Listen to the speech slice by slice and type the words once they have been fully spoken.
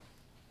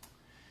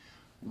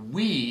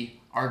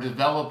we are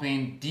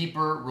developing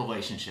deeper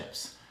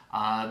relationships.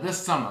 This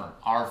summer,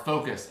 our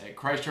focus at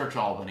Christ Church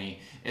Albany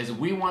is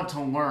we want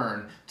to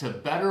learn to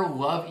better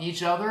love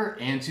each other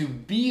and to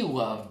be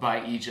loved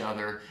by each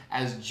other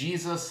as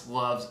Jesus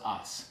loves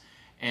us.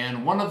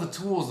 And one of the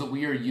tools that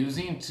we are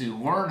using to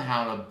learn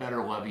how to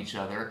better love each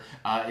other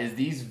is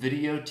these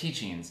video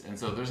teachings. And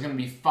so there's going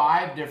to be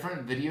 5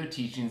 different video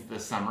teachings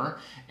this summer.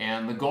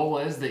 And the goal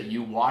is that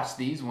you watch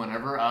these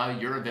whenever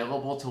you're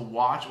available to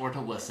watch or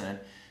to listen.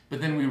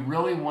 But then we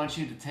really want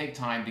you to take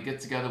time to get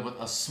together with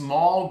a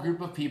small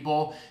group of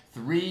people,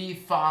 3,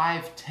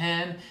 5,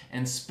 10,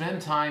 and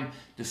spend time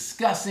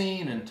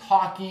discussing and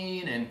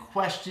talking and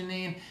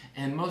questioning,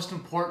 and most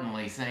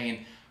importantly,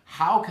 saying,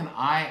 how can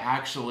I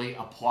actually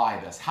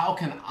apply this? How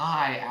can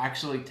I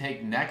actually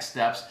take next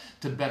steps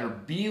to better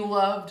be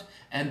loved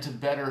and to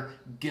better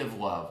give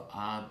love?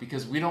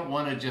 Because we don't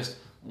want to just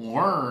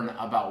learn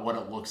about what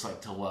it looks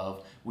like to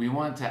love. We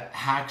want to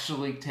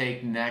actually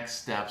take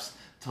next steps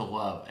to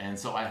love. And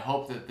so I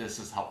hope that this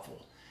is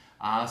helpful.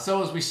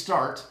 So as we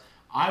start,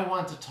 I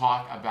want to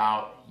talk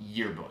about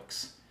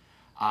yearbooks.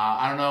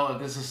 I don't know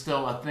if this is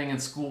still a thing in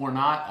school or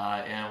not.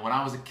 And when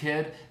I was a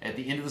kid, at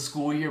the end of the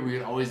school year, we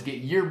would always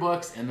get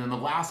yearbooks. And then the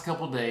last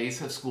couple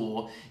days of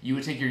school, you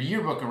would take your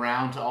yearbook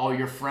around to all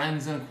your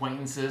friends and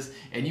acquaintances,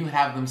 and you would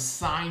have them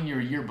sign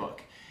your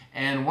yearbook.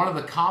 And one of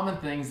the common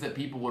things that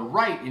people would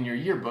write in your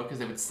yearbook is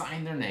they would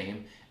sign their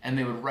name, and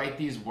they would write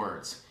these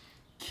words: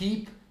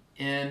 keep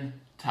in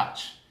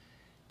touch.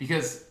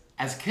 Because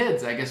as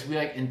kids, I guess we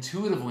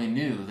intuitively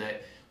knew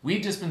that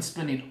we'd just been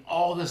spending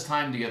all this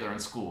time together in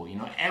school. You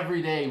know,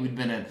 every day we'd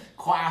been in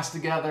class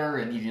together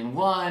and eating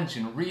lunch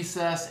and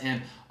recess,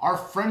 and our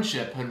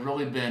friendship had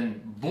really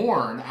been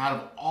born out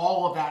of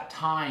all of that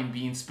time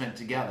being spent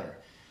together.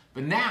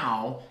 But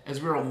now,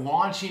 as we were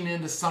launching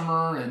into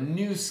summer and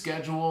new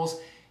schedules,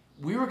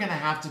 we were going to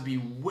have to be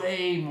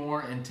way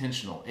more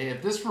intentional.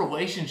 If this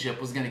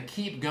relationship was going to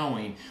keep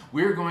going,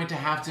 we were going to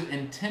have to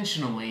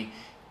intentionally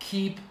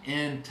keep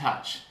in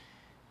touch.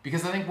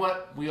 Because I think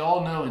what we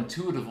all know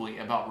intuitively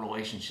about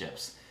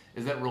relationships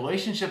is that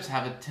relationships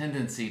have a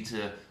tendency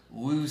to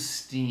lose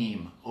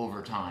steam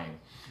over time.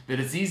 That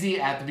it's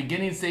easy at the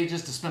beginning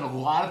stages to spend a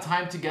lot of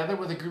time together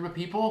with a group of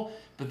people,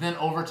 but then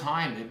over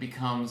time it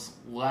becomes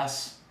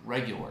less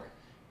regular.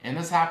 And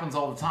this happens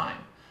all the time.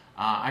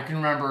 I can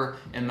remember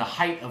in the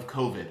height of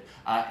COVID,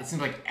 it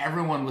seemed like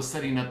everyone was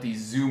setting up these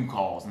Zoom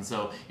calls. And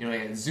so, I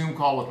had a Zoom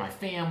call with my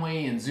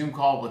family and Zoom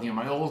call with,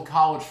 my old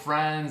college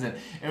friends, and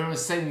everyone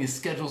was setting these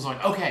schedules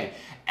like, okay,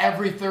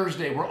 every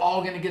Thursday we're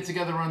all going to get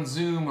together on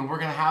Zoom and we're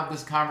going to have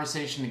this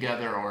conversation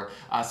together. Or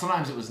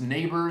sometimes it was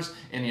neighbors,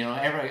 and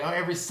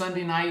every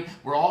Sunday night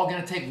we're all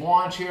going to take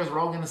lawn chairs, we're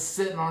all going to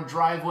sit in our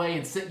driveway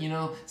and sit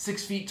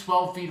 6 feet,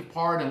 12 feet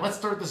apart, and let's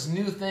start this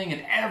new thing.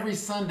 And every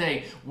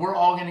Sunday we're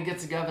all going to get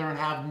together and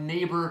have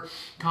neighbor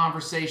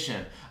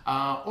conversation.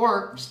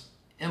 Or just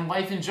in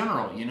life in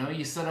general,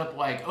 you set up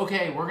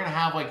okay, we're going to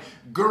have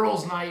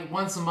girls' night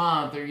once a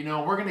month, or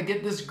we're going to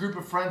get this group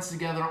of friends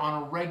together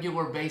on a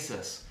regular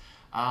basis.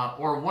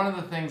 Or one of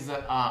the things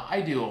that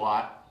I do a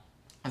lot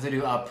is I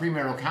do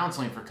premarital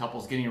counseling for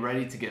couples getting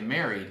ready to get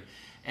married.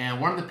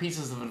 And one of the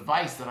pieces of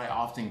advice that I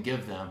often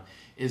give them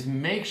is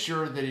make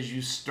sure that as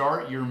you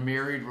start your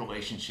married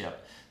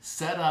relationship,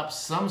 set up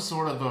some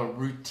sort of a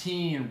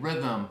routine,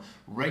 rhythm,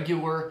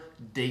 regular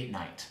date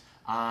night.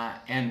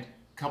 And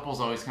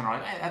couples always kind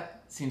of hey,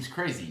 that seems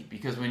crazy,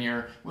 because when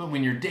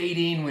you're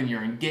dating, when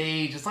you're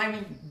engaged, it's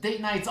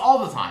date nights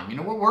all the time.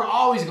 We're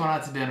always going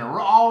out to dinner.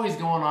 We're always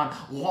going on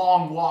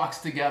long walks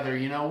together.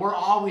 We're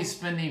always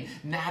spending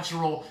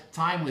natural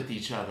time with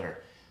each other.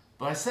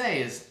 But I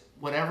say is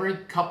what every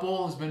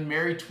couple who's been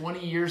married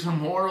 20 years or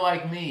more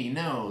like me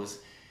knows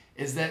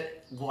is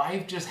that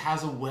life just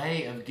has a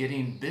way of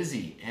getting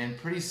busy, and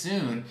pretty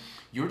soon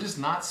you're just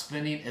not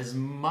spending as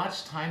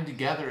much time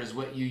together as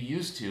what you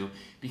used to,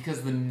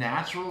 because the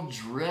natural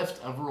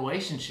drift of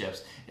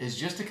relationships is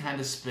just to kind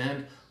of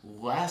spend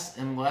less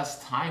and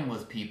less time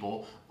with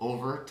people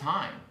over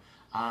time.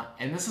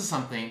 And this is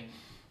something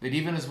that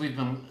even as we've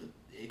been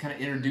kind of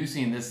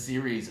introducing this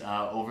series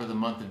over the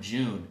month of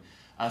June,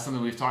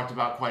 something we've talked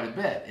about quite a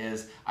bit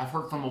is I've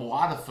heard from a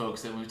lot of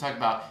folks that when we talk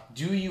about,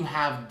 do you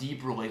have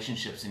deep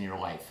relationships in your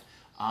life?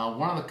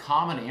 One of the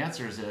common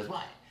answers is,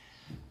 well,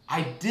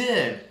 I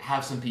did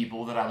have some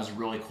people that I was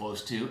really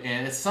close to,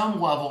 and at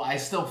some level I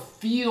still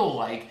feel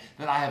like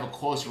that I have a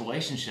close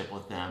relationship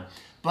with them,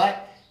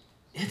 but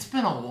it's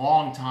been a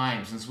long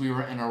time since we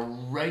were in a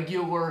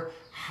regular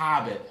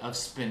habit of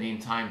spending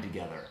time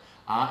together.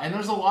 And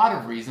there's a lot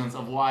of reasons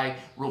of why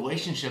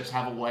relationships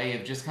have a way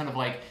of just kind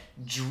of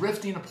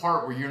drifting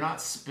apart, where you're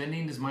not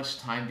spending as much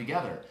time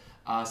together.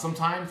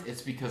 Sometimes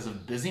it's because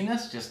of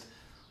busyness, just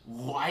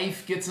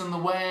life gets in the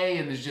way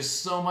and there's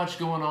just so much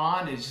going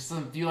on. It just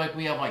doesn't feel like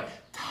we have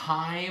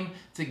time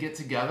to get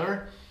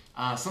together.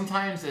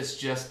 Sometimes it's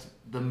just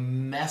the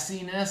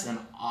messiness and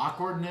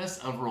awkwardness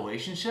of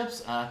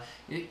relationships.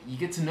 You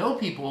get to know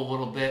people a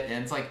little bit,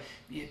 and it's like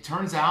it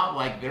turns out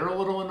like they're a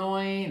little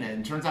annoying,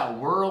 and it turns out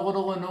we're a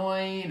little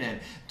annoying, and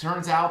it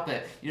turns out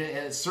that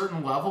at a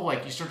certain level,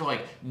 like you start to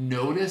like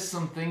notice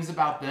some things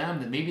about them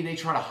that maybe they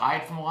try to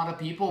hide from a lot of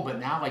people, but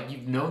now like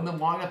you've known them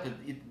long enough that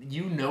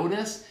you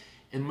notice,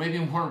 and maybe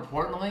more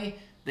importantly,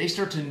 they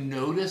start to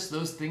notice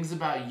those things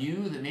about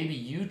you that maybe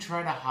you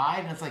try to hide,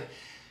 and it's like,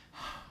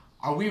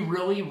 are we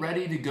really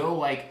ready to go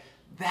like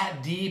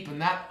that deep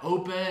and that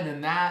open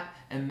and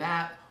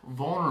that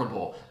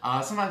vulnerable?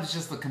 Sometimes it's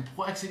just the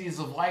complexities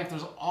of life.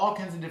 There's all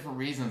kinds of different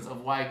reasons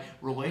of why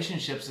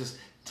relationships just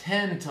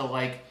tend to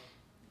like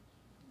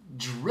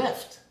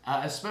drift,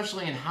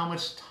 especially in how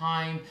much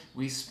time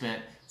we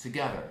spent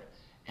together.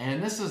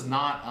 And this is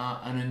not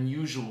an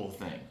unusual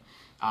thing.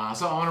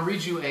 So I want to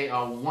read you a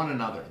one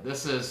another.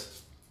 This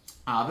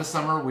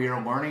summer we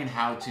are learning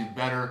how to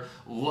better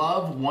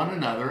love one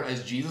another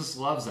as Jesus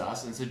loves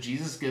us. And so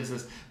Jesus gives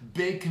this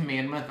big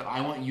commandment that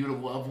I want you to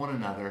love one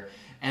another.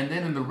 And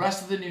then in the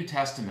rest of the New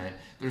Testament,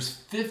 there's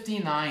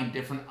 59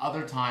 different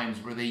other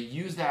times where they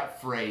use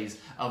that phrase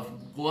of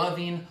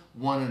loving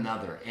one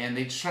another. And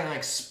they try to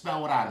like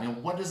spell it out. I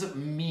mean, what does it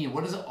mean?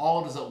 What does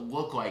it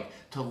look like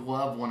to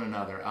love one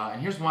another?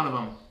 And here's one of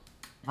them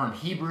from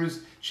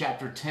Hebrews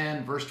chapter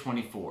 10, verse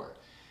 24.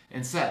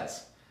 And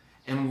says,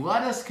 "And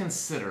let us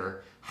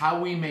consider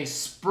how we may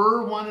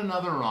spur one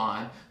another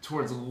on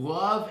towards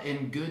love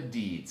and good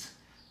deeds,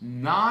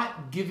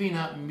 not giving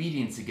up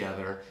meeting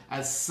together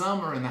as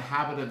some are in the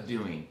habit of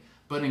doing,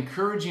 but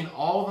encouraging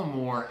all the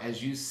more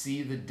as you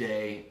see the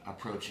day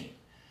approaching."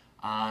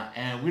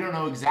 And we don't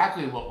know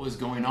exactly what was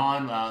going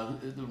on,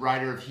 the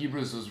writer of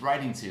Hebrews was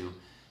writing to,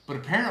 but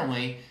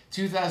apparently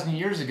 2,000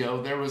 years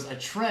ago there was a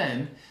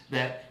trend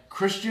that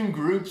Christian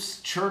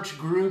groups, church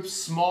groups,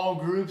 small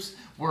groups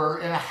were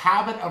in a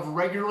habit of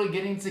regularly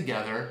getting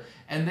together,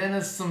 and then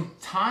as some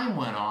time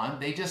went on,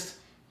 they just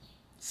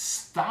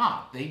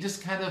stopped. They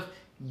just kind of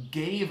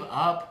gave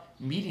up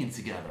meeting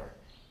together.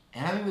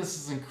 And I think this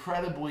is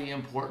incredibly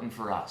important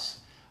for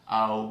us.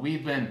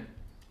 We've been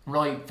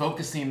really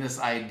focusing this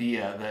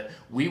idea that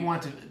we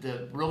want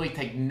to really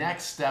take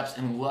next steps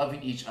in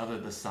loving each other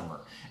this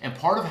summer. And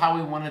part of how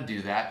we want to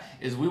do that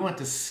is we want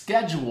to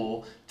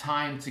schedule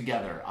time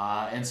together.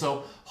 And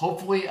so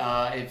hopefully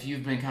if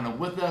you've been kind of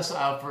with us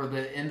for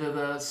the end of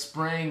the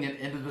spring and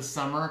into the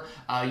summer,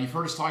 you've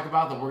heard us talk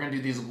about that we're going to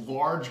do these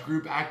large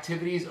group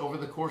activities over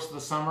the course of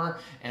the summer.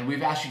 And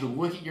we've asked you to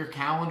look at your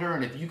calendar,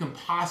 and if you can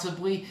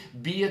possibly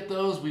be at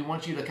those, we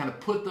want you to kind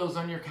of put those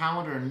on your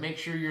calendar and make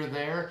sure you're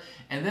there.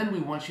 And then we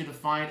want you to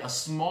find a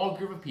small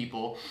group of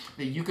people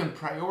that you can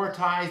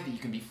prioritize, that you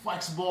can be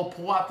flexible,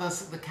 pull out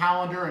the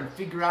calendar and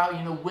figure out,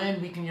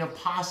 when we can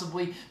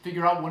possibly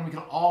figure out when we can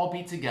all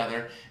be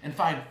together, and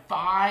find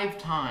 5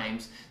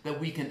 times that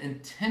we can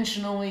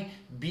intentionally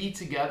be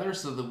together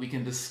so that we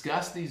can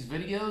discuss these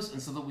videos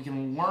and so that we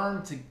can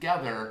learn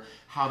together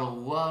how to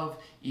love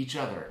each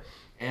other.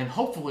 And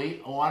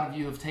hopefully a lot of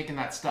you have taken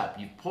that step.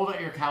 You've pulled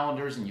out your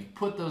calendars and you've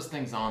put those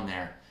things on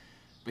there.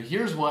 But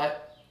here's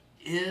what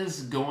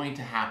is going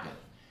to happen.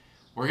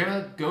 We're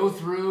going to go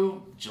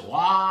through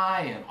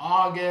July and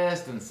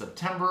August and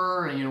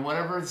September and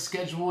whatever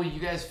schedule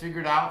you guys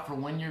figured out for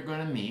when you're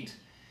going to meet.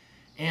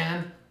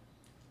 And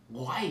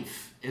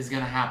life is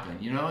going to happen.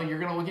 You're going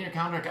to look at your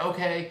calendar like,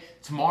 okay,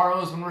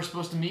 tomorrow is when we're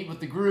supposed to meet with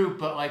the group,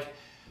 but like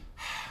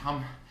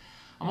I'm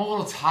a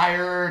little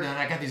tired, and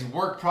I got these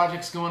work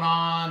projects going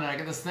on, and I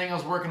got this thing I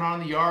was working on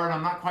in the yard,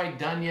 I'm not quite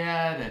done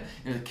yet,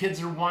 and the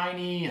kids are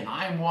whiny, and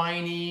I'm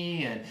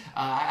whiny, and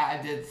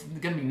it's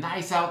going to be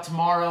nice out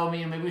tomorrow,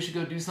 maybe we should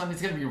go do something,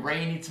 it's going to be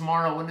rainy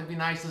tomorrow, wouldn't it be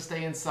nice to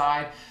stay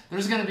inside?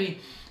 There's going to be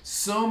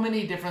so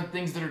many different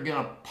things that are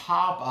going to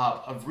pop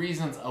up of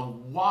reasons of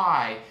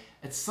why,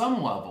 at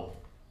some level,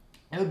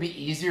 it would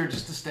be easier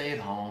just to stay at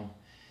home,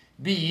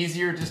 be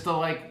easier just to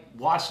like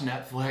watch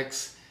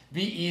Netflix,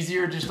 be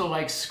easier just to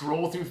like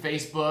scroll through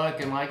Facebook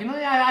and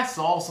I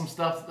saw some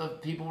stuff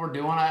that people were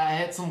doing. I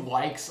had some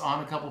likes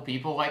on a couple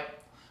people. Like,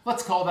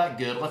 let's call that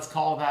good. Let's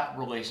call that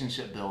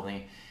relationship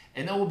building.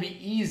 And it will be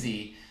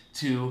easy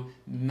to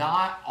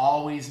not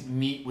always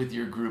meet with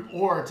your group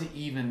or to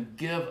even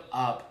give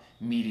up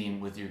meeting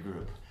with your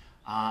group.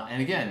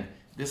 And again,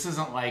 this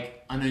isn't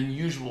like an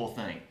unusual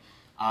thing.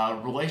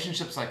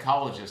 Relationship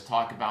psychologists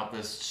talk about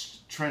this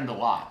trend a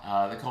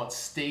lot. They call it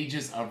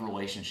stages of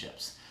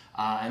relationships.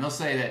 And they'll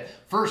say that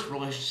first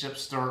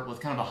relationships start with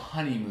kind of a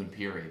honeymoon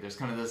period. There's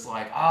kind of this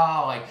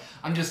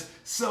I'm just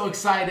so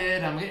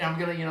excited. I'm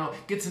gonna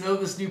get to know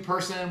this new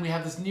person. We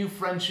have this new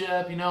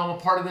friendship. I'm a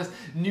part of this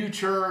new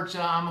church.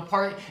 I'm a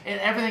part of and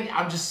everything.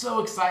 I'm just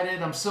so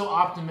excited. I'm so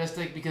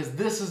optimistic because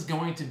this is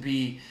going to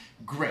be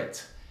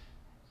great.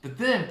 But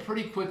then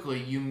pretty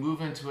quickly you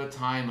move into a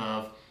time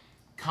of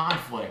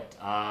conflict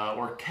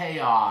or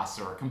chaos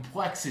or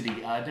complexity.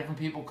 Different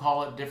people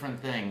call it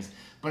different things.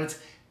 But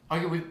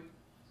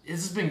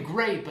this has been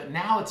great, but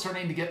now it's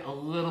starting to get a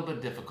little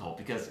bit difficult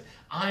because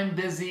I'm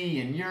busy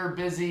and you're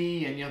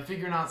busy and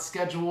figuring out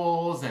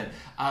schedules, and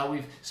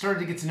we've started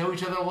to get to know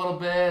each other a little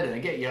bit, and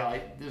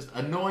again, there's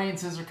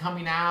annoyances are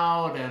coming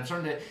out, and I'm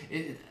starting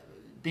to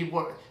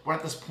we're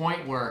at this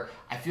point where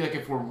I feel like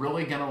if we're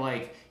really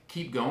gonna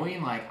keep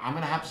going, I'm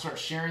gonna have to start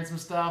sharing some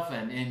stuff,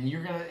 and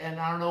you're gonna, and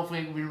I don't know if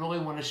we really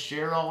want to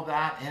share all of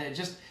that, and it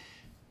just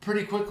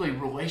pretty quickly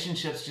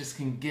relationships just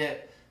can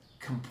get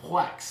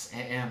complex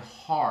and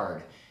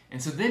hard.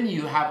 And so then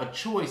you have a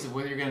choice of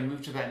whether you're going to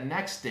move to that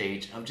next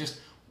stage of just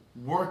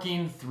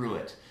working through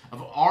it.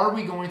 Of, are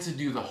we going to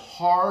do the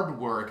hard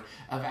work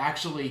of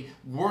actually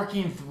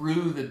working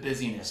through the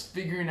busyness,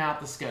 figuring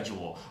out the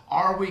schedule?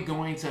 Are we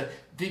going to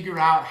figure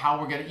out how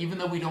we're going to, even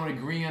though we don't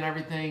agree on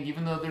everything,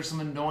 even though there's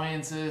some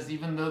annoyances,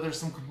 even though there's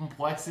some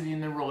complexity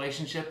in the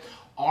relationship,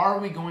 are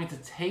we going to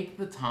take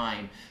the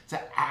time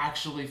to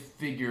actually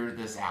figure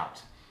this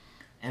out?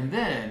 And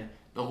then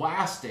the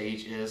last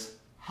stage is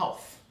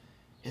health.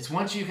 It's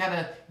once you kind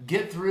of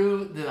get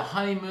through the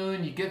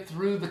honeymoon, you get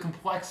through the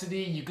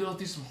complexity, you go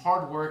through some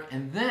hard work,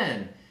 and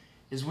then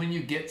is when you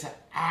get to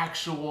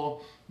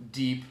actual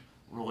deep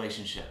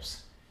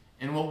relationships.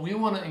 And what we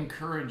want to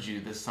encourage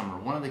you this summer,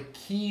 one of the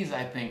keys,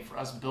 I think, for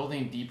us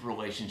building deep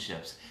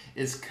relationships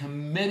is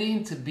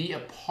committing to be a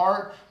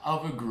part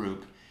of a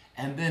group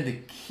and then to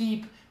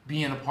keep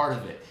being a part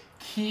of it,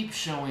 keep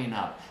showing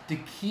up, to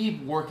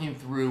keep working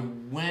through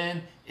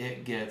when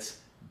it gets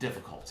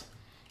difficult.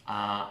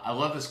 I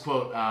love this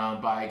quote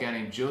by a guy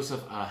named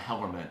Joseph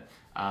Hellerman.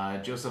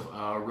 Joseph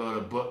wrote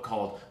a book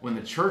called When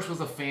the Church Was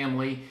a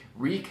Family,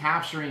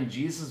 Recapturing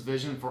Jesus'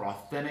 Vision for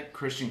Authentic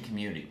Christian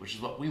Community, which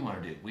is what we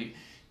want to do.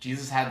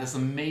 Jesus had this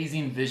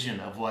amazing vision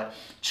of what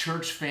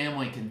church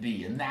family can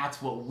be, and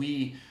that's what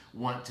we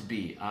want to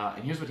be.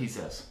 And here's what he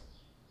says.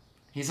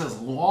 He says,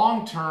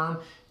 long-term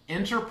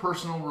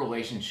interpersonal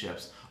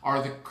relationships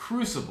are the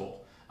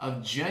crucible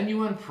of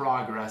genuine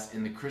progress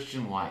in the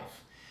Christian life.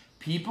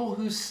 People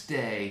who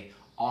stay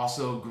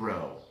also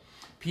grow.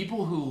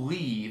 People who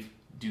leave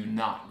do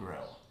not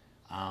grow.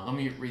 Let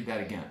me read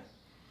that again. It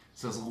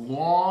says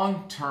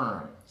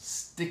long-term,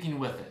 sticking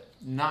with it,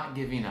 not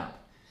giving up.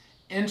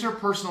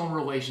 Interpersonal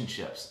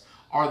relationships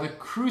are the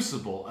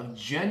crucible of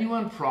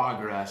genuine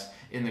progress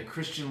in the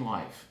Christian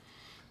life.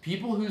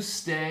 People who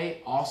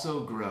stay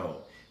also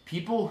grow.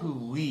 People who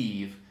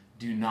leave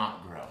do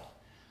not grow.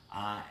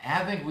 And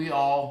I think we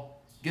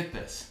all get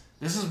this.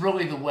 This is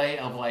really the way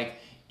of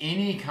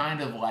any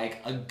kind of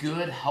a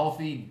good,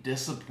 healthy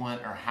discipline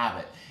or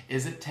habit,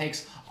 is it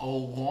takes a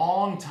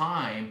long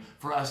time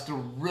for us to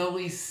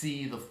really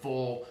see the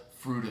full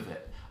fruit of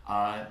it.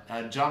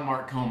 John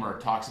Mark Comer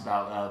talks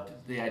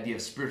about the idea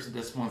of spiritual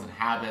disciplines and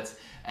habits,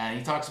 and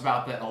he talks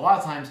about that a lot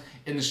of times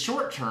in the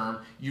short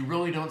term, you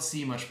really don't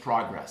see much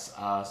progress.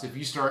 So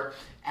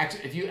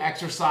if you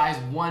exercise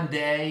one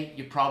day,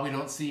 you probably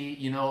don't see,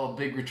 a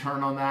big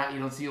return on that. You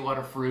don't see a lot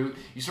of fruit.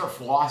 You start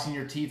flossing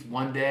your teeth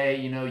one day,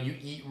 you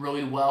eat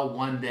really well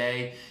one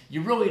day.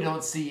 You really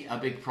don't see a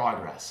big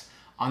progress.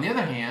 On the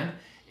other hand,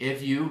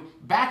 if you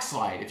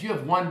backslide, if you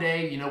have one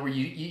day, where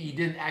you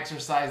didn't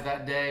exercise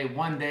that day,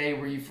 one day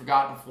where you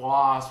forgot to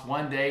floss,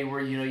 one day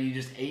where, you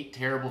just ate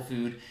terrible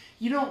food,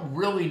 you don't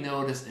really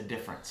notice a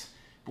difference.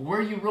 But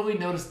where you really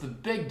notice the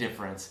big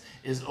difference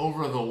is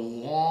over the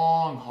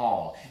long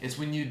haul. It's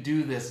when you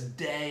do this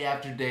day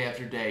after day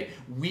after day,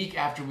 week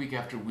after week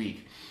after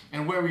week.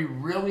 And where we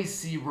really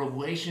see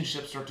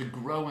relationships start to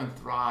grow and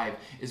thrive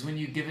is when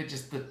you give it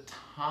just the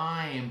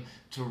time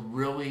to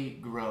really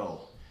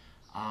grow.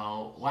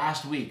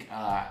 Last week,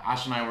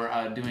 Ash and I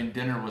were doing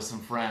dinner with some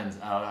friends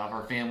of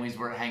our families.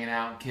 We're hanging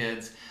out,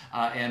 kids,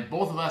 and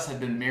both of us had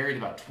been married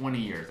about 20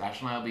 years. Ash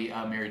and I will be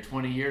married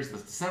 20 years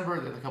this December.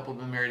 The couple have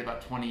been married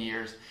about 20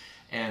 years.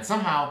 And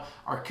somehow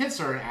our kids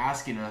started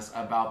asking us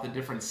about the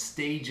different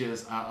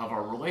stages of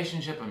our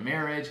relationship and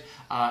marriage.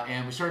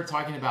 And we started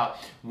talking about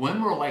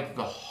when were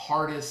the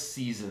hardest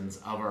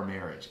seasons of our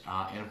marriage.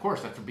 And of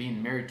course, after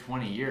being married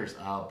 20 years,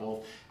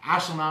 both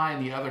Ash and I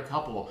and the other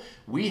couple,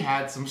 we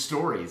had some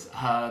stories.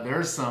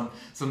 There's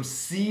some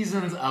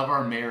seasons of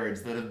our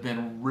marriage that have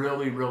been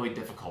really, really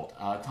difficult.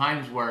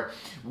 Times where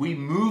we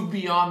moved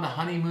beyond the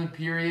honeymoon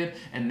period,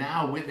 and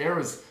now there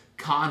was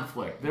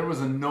conflict, there was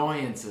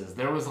annoyances,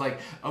 there was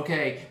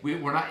okay,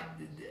 we're not,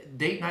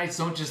 date nights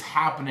don't just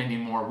happen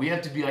anymore. We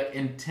have to be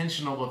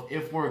intentional of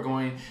if we're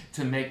going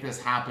to make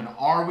this happen.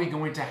 Are we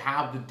going to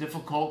have the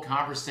difficult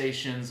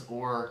conversations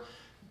or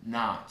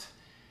not?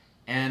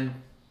 And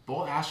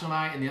both Ash and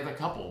I and the other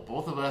couple,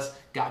 both of us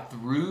got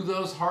through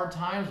those hard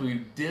times.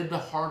 We did the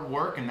hard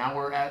work, and now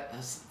we're at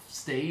a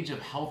stage of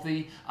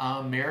healthy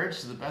marriage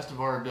to the best of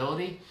our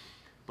ability.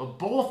 But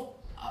both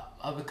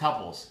of the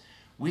couples,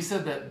 we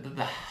said that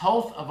the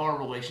health of our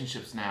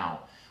relationships now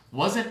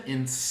wasn't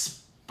in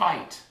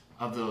spite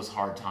of those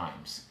hard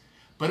times,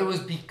 But it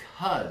was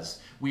because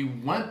we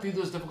went through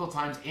those difficult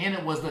times, and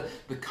it was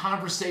the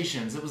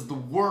conversations, it was the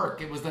work,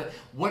 it was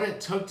what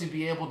it took to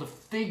be able to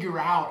figure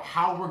out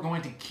how we're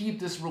going to keep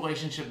this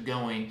relationship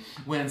going,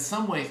 when in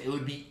some ways it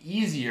would be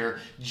easier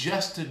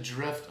just to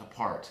drift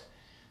apart.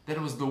 That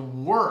it was the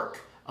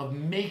work of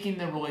making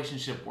the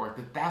relationship work,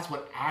 that's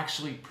what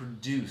actually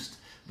produced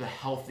the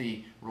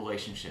healthy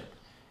relationship.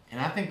 And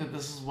I think that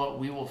this is what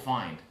we will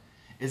find,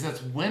 is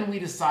that's when we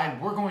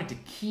decide we're going to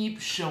keep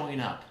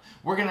showing up.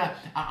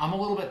 I'm a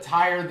little bit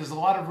tired. There's a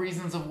lot of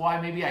reasons of why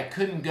maybe I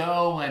couldn't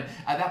go, and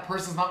that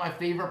person's not my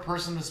favorite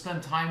person to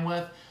spend time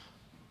with.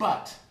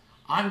 But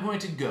I'm going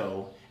to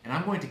go, and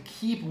I'm going to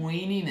keep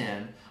leaning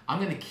in. I'm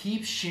going to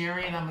keep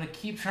sharing. I'm going to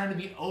keep trying to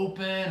be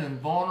open and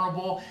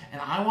vulnerable.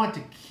 And I want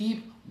to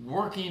keep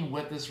working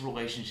with this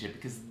relationship,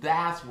 because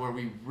that's where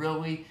we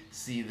really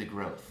see the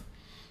growth.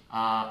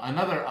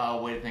 Another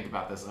way to think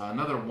about this,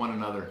 another one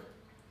another.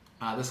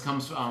 This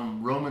comes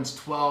from Romans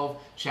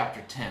 12,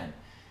 chapter 10.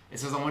 It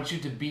says, I want you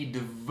to be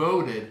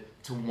devoted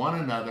to one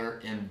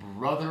another in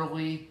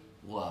brotherly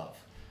love.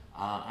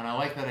 And I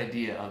like that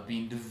idea of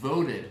being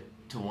devoted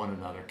to one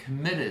another,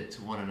 committed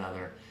to one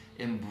another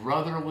in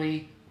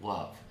brotherly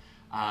love.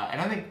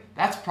 And I think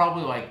that's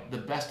probably like the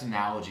best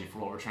analogy for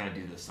what we're trying to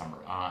do this summer.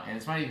 And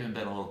it's might even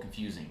been a little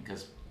confusing,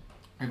 because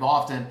we've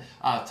often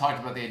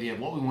talked about the idea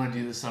of what we want to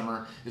do this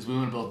summer is we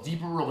want to build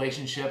deeper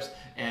relationships,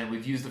 and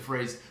we've used the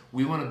phrase,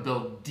 we want to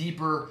build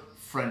deeper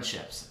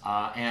friendships.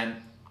 And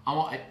I'm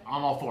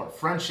all for it.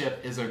 Friendship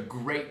is a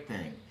great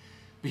thing.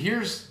 But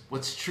here's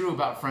what's true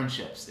about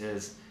friendships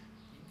is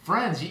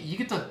friends, you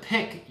get to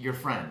pick your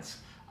friends.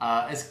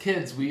 As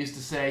kids, we used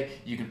to say,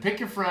 you can pick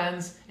your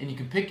friends and you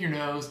can pick your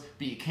nose,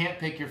 but you can't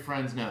pick your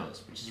friend's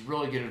nose, which is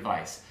really good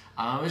advice.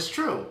 It's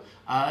true.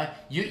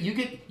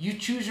 You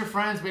choose your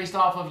friends based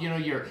off of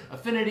your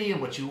affinity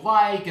and what you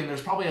like, and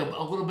there's probably a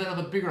little bit of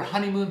a bigger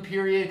honeymoon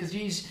period because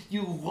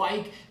you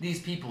like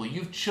these people,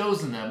 you've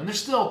chosen them, and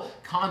there's still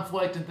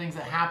conflict and things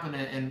that happen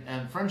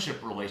in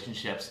friendship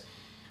relationships.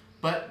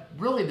 But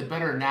really, the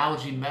better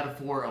analogy,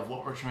 metaphor of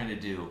what we're trying to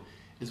do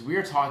is we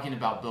are talking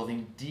about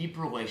building deep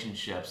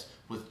relationships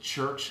with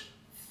church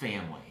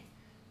family,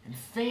 and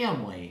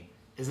family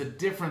is a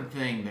different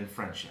thing than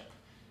friendship.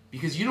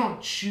 Because you don't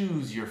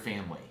choose your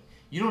family.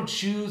 You don't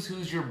choose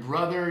who's your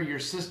brother, your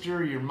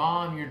sister, your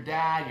mom, your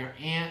dad, your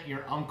aunt,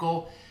 your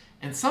uncle.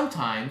 And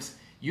sometimes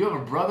you have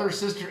a brother,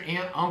 sister,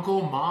 aunt,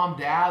 uncle, mom,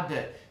 dad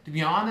that, to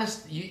be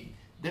honest,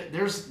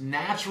 there's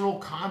natural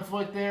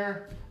conflict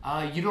there.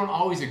 You don't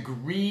always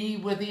agree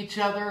with each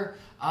other.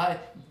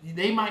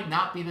 They might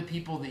not be the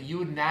people that you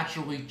would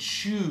naturally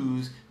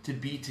choose to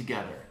be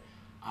together.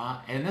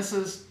 And this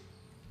is,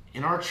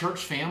 in our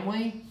church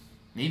family,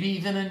 maybe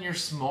even in your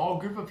small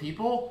group of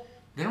people,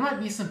 there might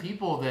be some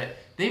people that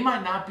they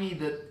might not be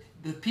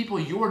the people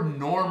you're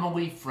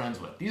normally friends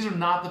with. These are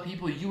not the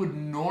people you would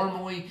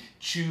normally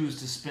choose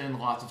to spend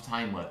lots of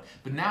time with.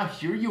 But now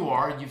here you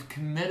are, you've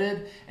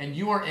committed, and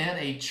you are in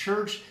a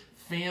church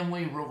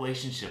family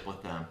relationship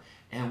with them.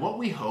 And what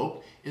we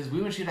hope is we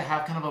want you to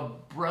have kind of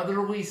a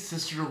brotherly,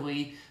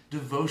 sisterly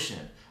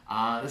devotion.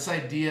 This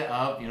idea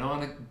of, in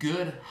a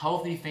good,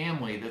 healthy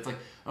family that's like,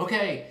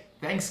 okay,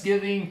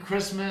 Thanksgiving,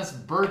 Christmas,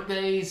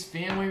 birthdays,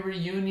 family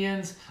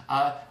reunions.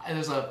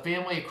 There's a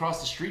family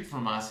across the street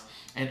from us,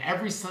 and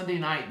every Sunday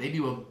night they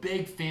do a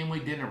big family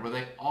dinner where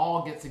they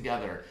all get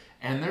together.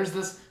 And there's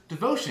this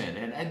devotion,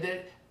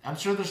 and I'm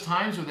sure there's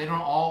times where they don't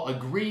all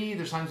agree.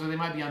 There's times where they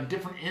might be on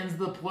different ends of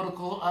the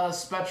political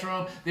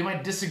spectrum. They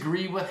might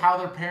disagree with how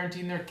they're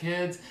parenting their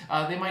kids.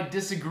 They might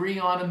disagree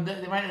on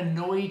them. They might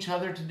annoy each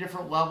other to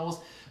different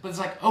levels. But it's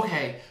like,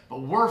 okay,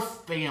 but we're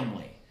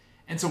family.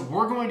 And so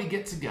we're going to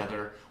get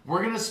together,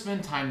 we're going to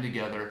spend time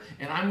together,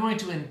 and I'm going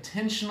to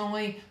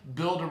intentionally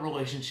build a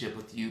relationship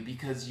with you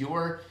because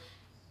you're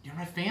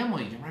my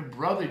family, you're my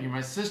brother, you're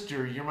my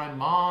sister, you're my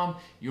mom,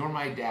 you're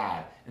my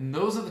dad. And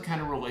those are the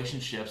kind of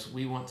relationships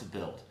we want to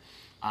build.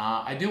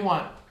 I do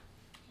want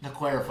to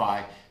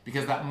clarify,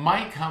 because that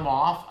might come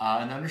off,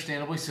 and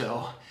understandably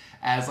so,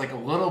 as like a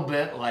little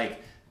bit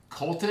like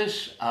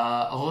cultish,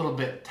 a little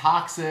bit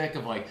toxic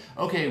of like,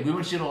 okay, we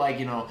want you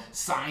to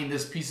sign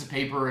this piece of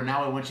paper, and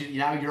now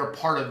you're a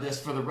part of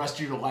this for the rest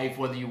of your life,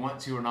 whether you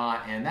want to or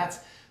not. And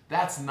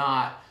that's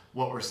not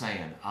what we're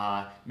saying.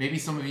 Maybe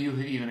some of you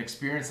have even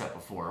experienced that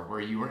before,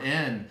 where you were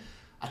in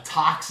a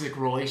toxic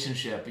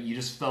relationship, but you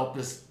just felt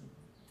this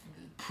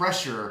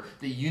pressure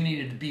that you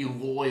needed to be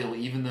loyal,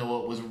 even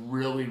though it was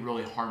really,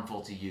 really harmful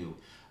to you.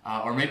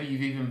 Or maybe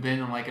you've even been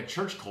in like a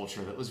church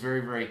culture that was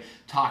very, very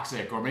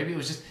toxic, or maybe it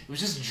was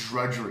just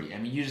drudgery. I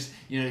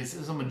mean,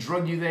 someone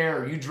drug you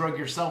there, or you drug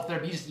yourself there,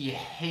 but you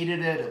hated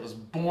it. It was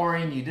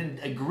boring. You didn't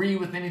agree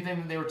with anything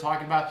that they were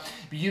talking about,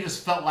 but you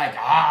just felt like,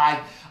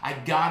 I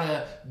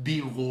gotta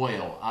be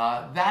loyal.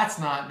 That's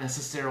not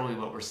necessarily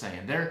what we're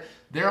saying.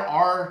 There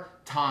are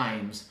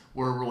times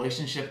where a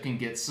relationship can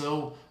get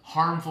so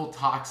harmful,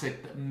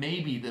 toxic, that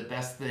maybe the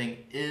best thing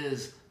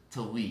is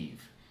to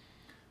leave.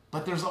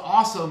 But there's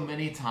also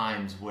many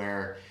times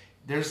where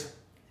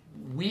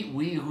we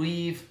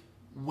leave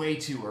way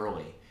too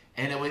early.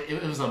 And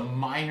it was a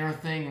minor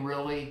thing,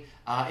 really.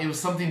 It was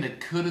something that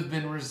could have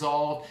been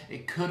resolved.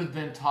 It could have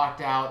been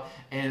talked out.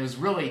 And it was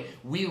really,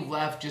 we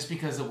left just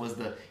because it was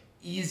the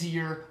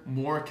easier,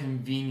 more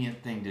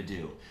convenient thing to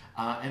do.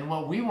 And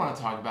what we want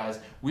to talk about is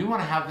we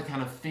want to have the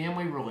kind of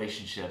family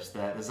relationships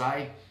that as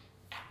I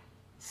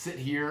sit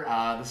here,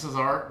 this is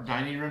our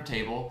dining room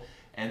table.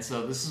 And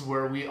so this is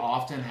where we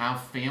often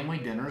have family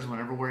dinners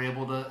whenever we're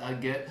able to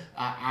get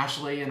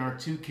Ashley and our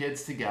two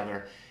kids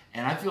together.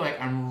 And I feel like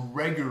I'm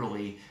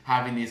regularly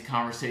having these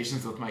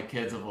conversations with my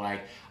kids of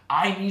like,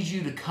 I need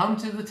you to come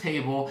to the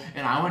table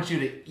and I want you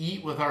to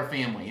eat with our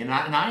family. And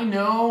I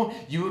know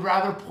you would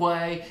rather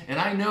play, and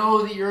I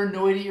know that you're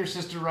annoyed at your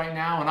sister right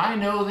now, and I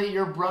know that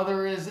your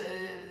brother is,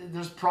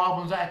 there's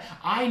problems.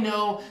 I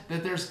know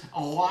that there's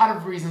a lot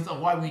of reasons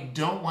of why we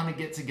don't want to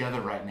get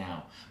together right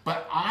now.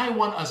 But I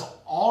want us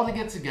all to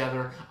get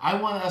together.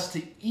 I want us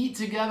to eat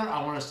together.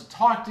 I want us to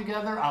talk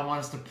together. I want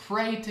us to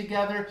pray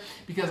together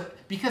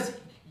because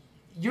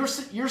you're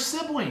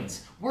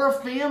siblings. We're a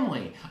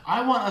family.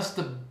 I want us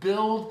to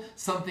build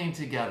something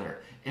together.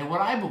 And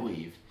what I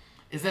believe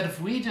is that if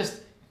we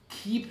just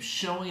keep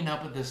showing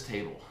up at this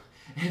table,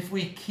 if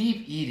we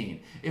keep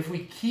eating, if we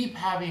keep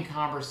having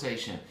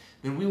conversation,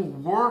 then we will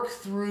work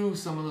through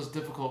some of those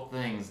difficult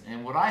things.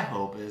 And what I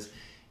hope is,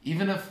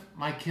 even if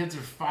my kids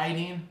are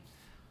fighting,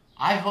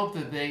 I hope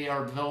that they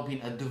are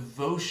developing a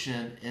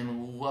devotion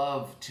and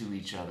love to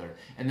each other,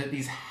 and that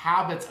these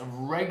habits of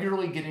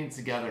regularly getting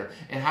together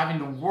and having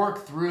to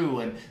work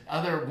through, and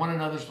one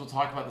another's we'll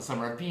talk about this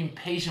summer, of being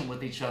patient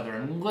with each other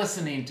and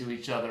listening to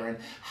each other and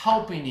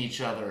helping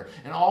each other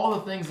and all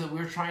the things that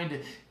we're trying to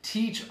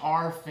teach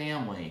our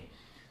family,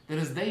 that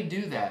as they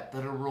do that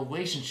a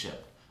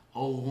relationship,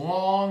 a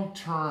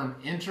long-term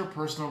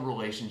interpersonal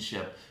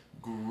relationship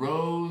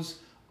grows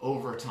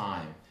over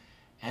time,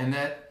 and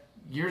that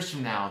years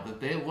from now, that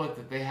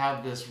they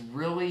have this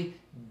really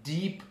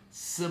deep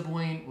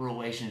sibling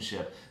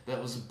relationship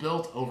that was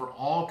built over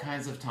all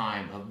kinds of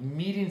time of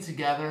meeting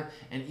together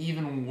and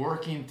even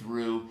working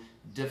through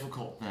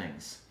difficult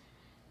things.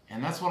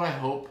 And that's what I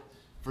hope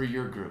for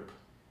your group,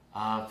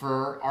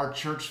 for our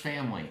church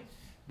family,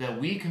 that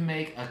we can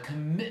make a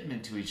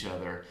commitment to each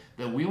other,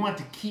 that we want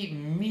to keep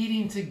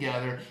meeting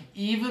together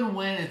even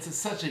when it's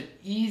such an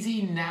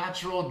easy,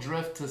 natural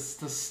drift to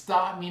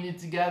stop meeting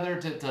together,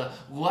 to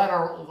let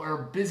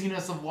our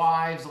busyness of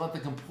lives, let the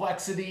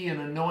complexity and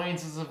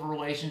annoyances of a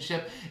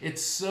relationship,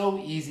 it's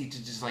so easy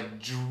to just like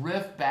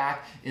drift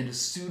back into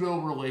pseudo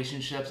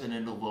relationships and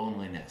into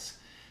loneliness.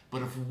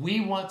 But if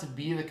we want to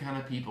be the kind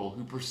of people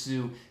who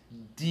pursue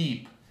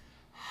deep,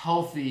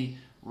 healthy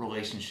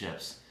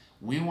relationships,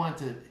 we want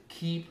to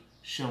keep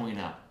showing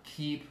up,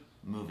 keep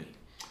moving.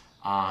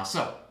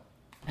 So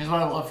here's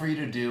what I'd love for you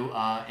to do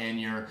in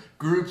your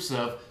groups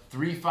of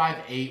 3, 5,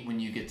 8 when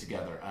you get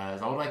together.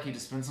 I would like you to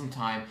spend some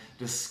time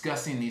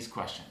discussing these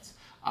questions.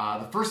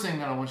 The first thing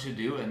that I want you to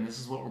do, and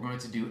this is what we're going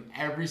to do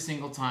every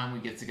single time we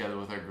get together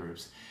with our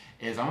groups,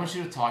 is I want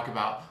you to talk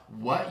about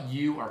what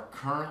you are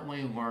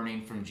currently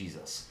learning from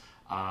Jesus.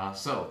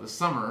 So this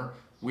summer,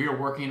 we are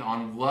working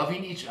on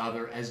loving each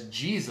other as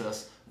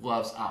Jesus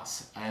loves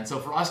us. And so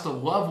for us to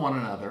love one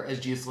another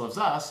as Jesus loves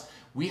us,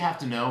 we have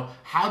to know,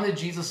 how did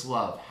Jesus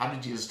love? How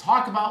did Jesus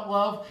talk about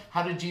love?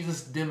 How did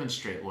Jesus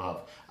demonstrate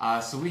love?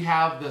 So we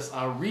have this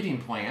reading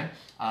plan.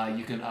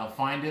 You can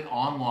find it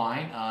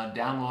online,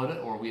 download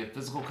it, or we have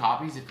physical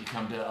copies if you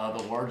come to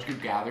the large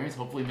group gatherings.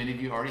 Hopefully many of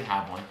you already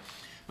have one.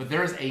 But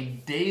there's a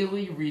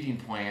daily reading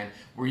plan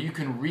where you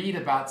can read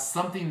about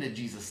something that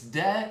Jesus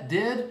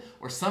did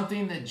or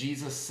something that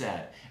Jesus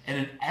said. And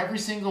in every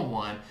single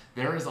one,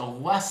 there is a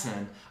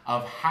lesson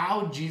of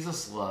how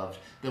Jesus loved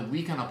that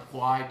we can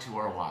apply to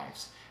our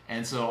lives.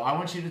 And so I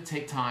want you to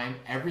take time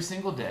every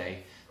single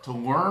day to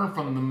learn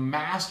from the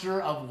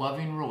master of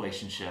loving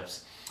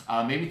relationships.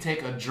 Maybe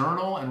take a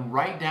journal and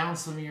write down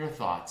some of your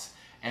thoughts.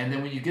 And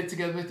then when you get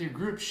together with your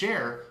group,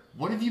 share,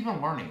 what have you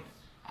been learning?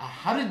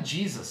 How did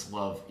Jesus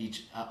love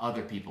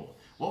other people?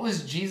 What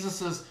was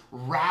Jesus's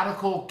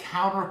radical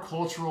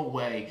countercultural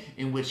way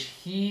in which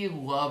he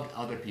loved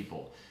other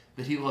people?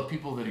 That he loved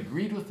people that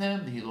agreed with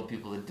him, that he loved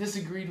people that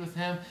disagreed with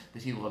him,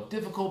 that he loved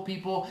difficult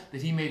people,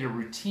 that he made a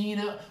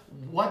routine.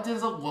 What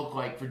does it look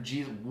like for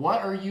Jesus?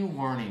 What are you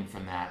learning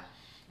from that?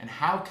 And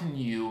how can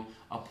you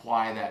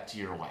apply that to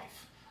your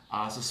life?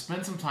 So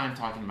spend some time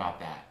talking about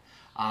that.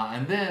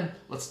 And then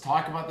let's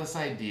talk about this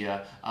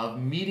idea of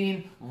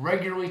meeting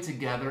regularly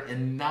together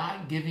and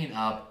not giving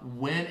up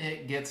when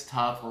it gets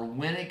tough or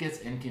when it gets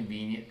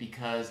inconvenient,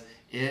 because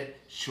it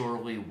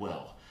surely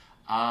will.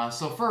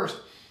 So first,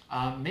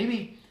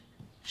 maybe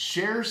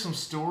share some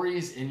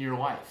stories in your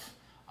life.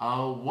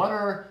 What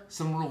are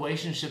some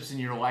relationships in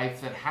your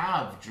life that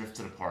have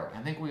drifted apart?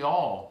 I think we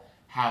all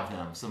have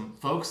them. Some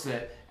folks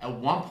that at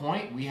one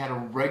point we had a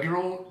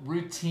regular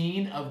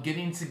routine of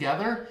getting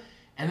together,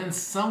 and then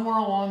somewhere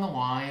along the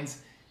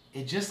lines,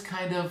 it just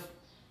kind of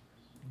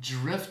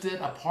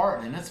drifted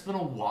apart. And it's been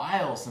a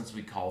while since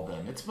we called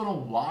them. It's been a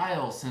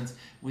while since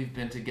we've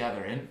been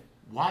together. And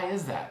why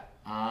is that?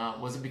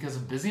 Was it because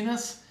of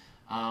busyness?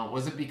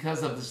 Was it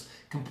because of this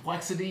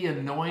complexity,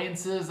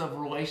 annoyances of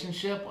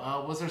relationship?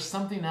 Was there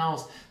something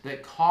else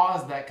that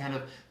caused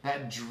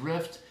that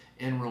drift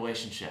in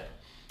relationship?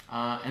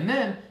 And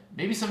then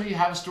maybe some of you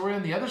have a story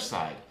on the other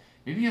side.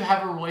 Maybe you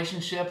have a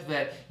relationship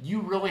that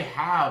you really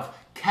have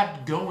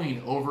kept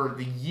going over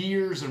the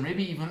years or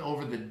maybe even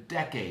over the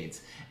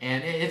decades.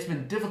 And it's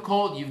been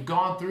difficult. You've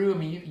gone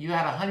through, you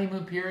had a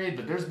honeymoon period,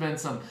 but there's been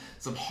some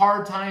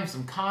hard times,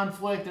 some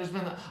conflict. There's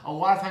been a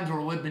lot of times where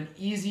it would have been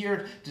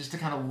easier just to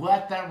kind of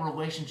let that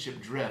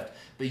relationship drift.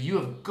 But you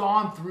have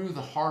gone through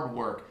the hard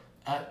work.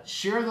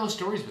 Share those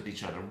stories with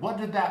each other. What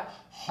did that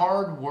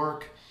hard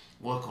work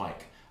look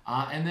like?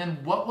 And then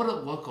what would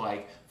it look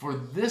like for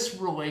this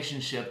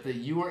relationship that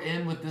you are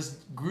in with this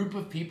group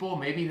of people?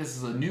 Maybe this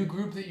is a new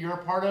group that you're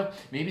a part of.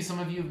 Maybe some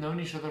of you have known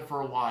each other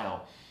for a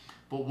while.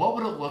 But what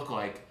would it look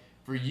like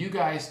for you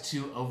guys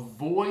to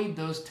avoid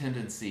those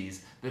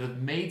tendencies that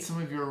have made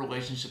some of your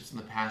relationships in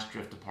the past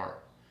drift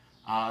apart?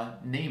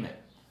 Name it.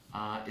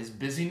 Is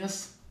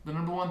busyness the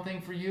number one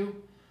thing for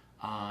you?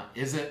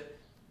 Is it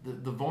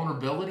the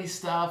vulnerability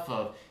stuff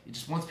of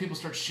just once people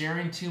start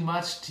sharing too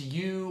much to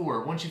you,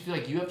 or once you feel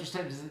like you have to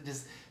start,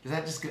 does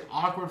that just get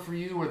awkward for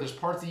you? Or there's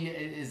parts of you,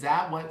 is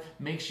that what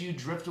makes you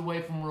drift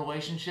away from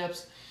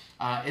relationships?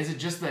 Is it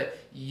just that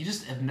you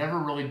just have never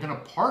really been a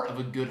part of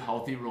a good,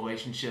 healthy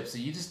relationship? So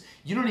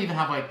you don't even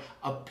have like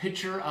a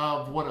picture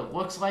of what it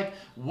looks like.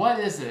 What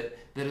is it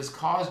that has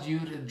caused you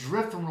to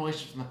drift from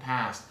relationships in the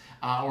past?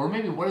 Or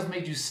maybe what has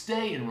made you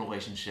stay in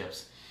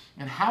relationships?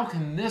 And how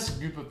can this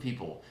group of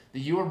people that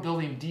you are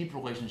building deep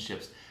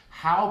relationships,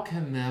 how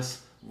can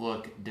this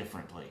look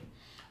differently?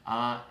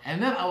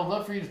 And then I would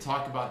love for you to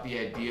talk about the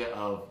idea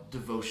of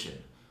devotion.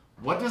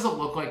 What does it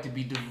look like to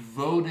be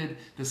devoted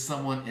to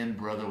someone in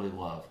brotherly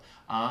love?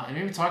 And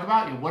maybe talk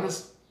about what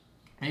is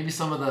maybe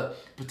some of the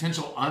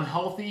potential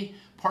unhealthy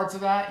parts of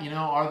that.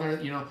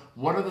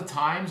 What are the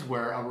times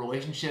where a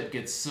relationship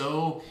gets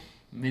so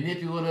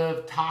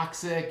manipulative,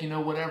 toxic,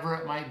 whatever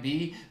it might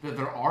be, that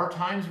there are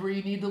times where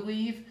you need to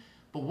leave?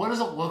 But what does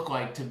it look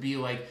like to be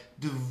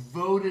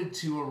devoted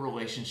to a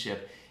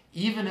relationship?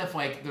 Even if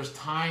there's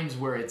times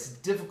where it's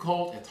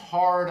difficult, it's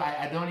hard,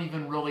 I don't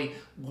even really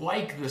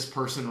like this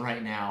person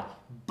right now,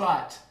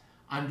 but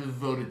I'm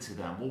devoted to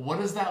them. Well, what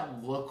does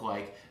that look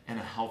like in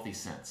a healthy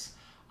sense?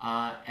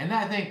 And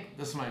I think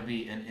this might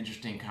be an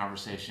interesting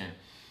conversation.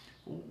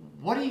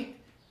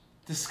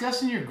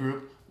 Discuss in your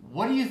group,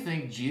 what do you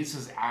think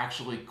Jesus is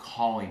actually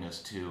calling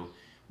us to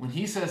when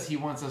he says he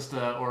wants us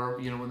to, or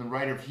when the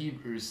writer of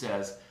Hebrews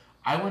says,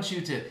 I want you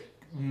to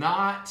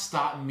not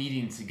stop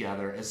meeting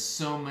together as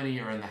so many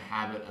are in the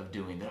habit of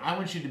doing, that I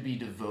want you to be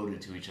devoted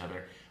to each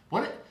other.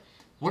 What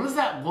does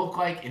that look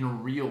like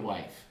in real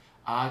life?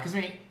 Because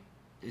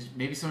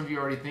maybe some of you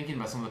are already thinking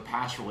about some of the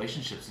past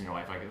relationships in your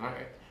life.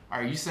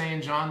 Are you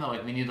saying, John,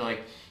 that we need to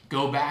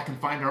go back and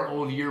find our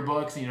old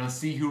yearbooks and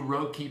see who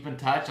wrote Keep in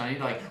Touch? I need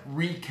to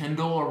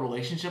rekindle a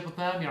relationship with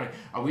them.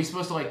 Are we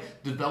supposed to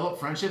develop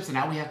friendships and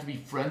now we have to be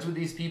friends with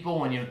these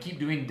people and keep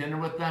doing dinner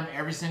with them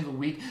every single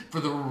week for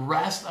the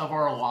rest of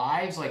our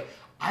lives?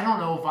 I don't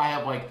know if I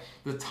have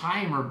the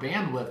time or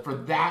bandwidth for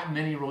that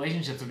many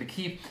relationships or to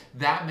keep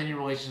that many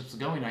relationships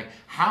going.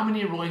 How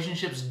many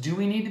relationships do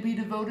we need to be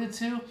devoted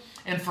to?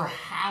 And for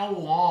how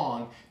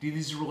long do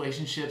these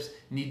relationships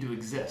need to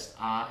exist?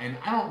 And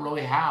I don't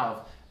really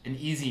have an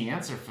easy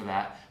answer for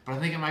that, but I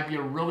think it might be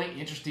a really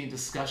interesting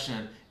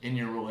discussion in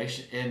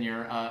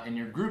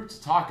your group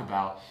to talk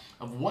about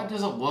of what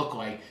does it look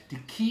like to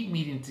keep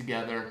meeting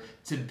together,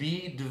 to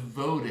be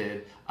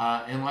devoted,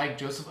 and like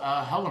Joseph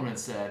Hellerman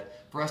said,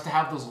 for us to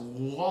have those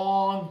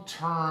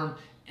long-term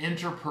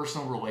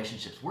interpersonal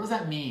relationships. What does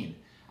that mean?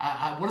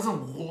 What does a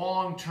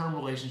long-term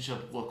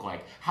relationship look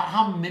like?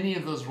 How many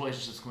of those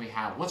relationships can we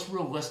have? What's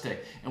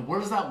realistic? And what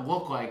does that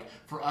look like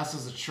for us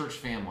as a church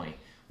family?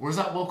 What does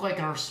that look like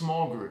in our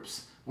small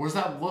groups? What does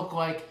that look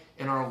like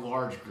in our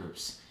large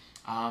groups?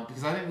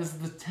 Because I think this is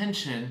the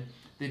tension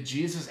that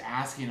Jesus is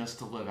asking us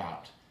to live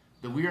out.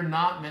 That we are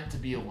not meant to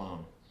be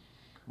alone.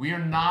 We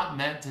are not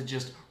meant to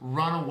just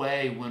run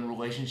away when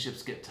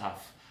relationships get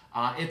tough.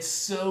 It's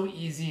so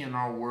easy in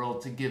our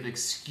world to give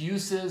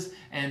excuses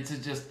and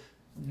to just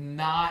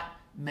not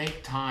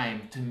make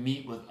time to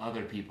meet with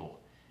other people.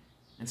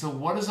 And so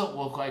what does it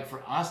look like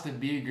for us to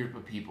be a group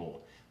of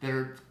people that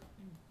are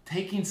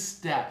taking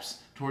steps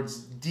towards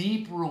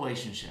deep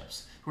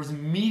relationships, towards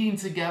meeting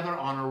together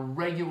on a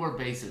regular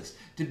basis,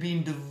 to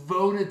being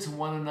devoted to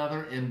one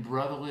another in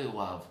brotherly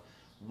love?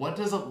 What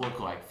does it look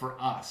like for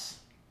us,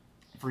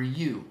 for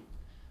you,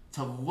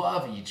 to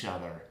love each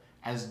other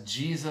as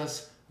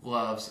Jesus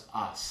loves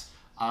us?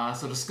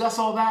 So discuss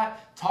all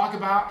that, talk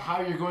about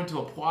how you're going to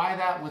apply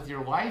that with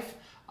your life,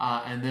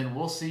 and then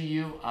we'll see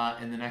you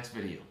in the next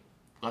video.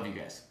 Love you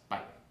guys.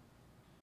 Bye.